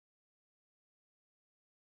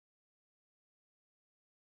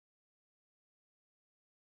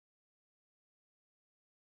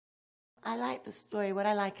I like the story. What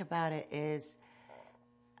I like about it is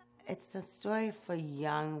it's a story for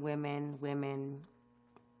young women,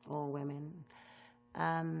 all women.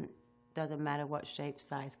 Doesn't matter what shape,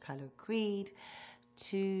 size, color, creed,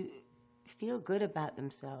 to feel good about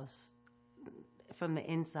themselves from the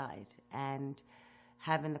inside and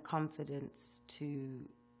having the confidence to,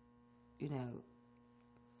 you know,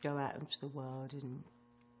 go out into the world and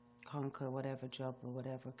conquer whatever job or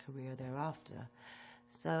whatever career they're after.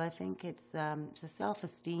 So I think it's a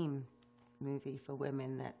self-esteem movie for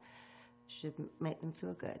women that should make them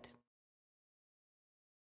feel good.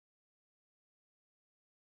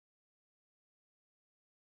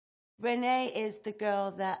 Renne is the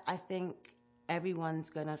girl that I think everyone's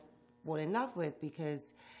going to fall in love with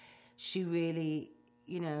because she really,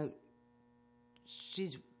 you know,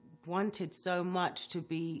 she's wanted so much to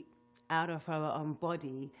be out of her own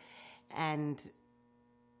body and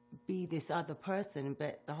be this other person,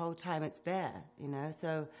 but the whole time it's there, you know.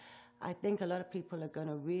 So I think a lot of people are going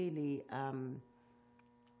to really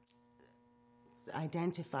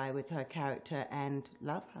identify with her character and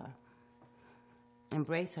love her,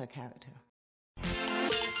 embrace her character.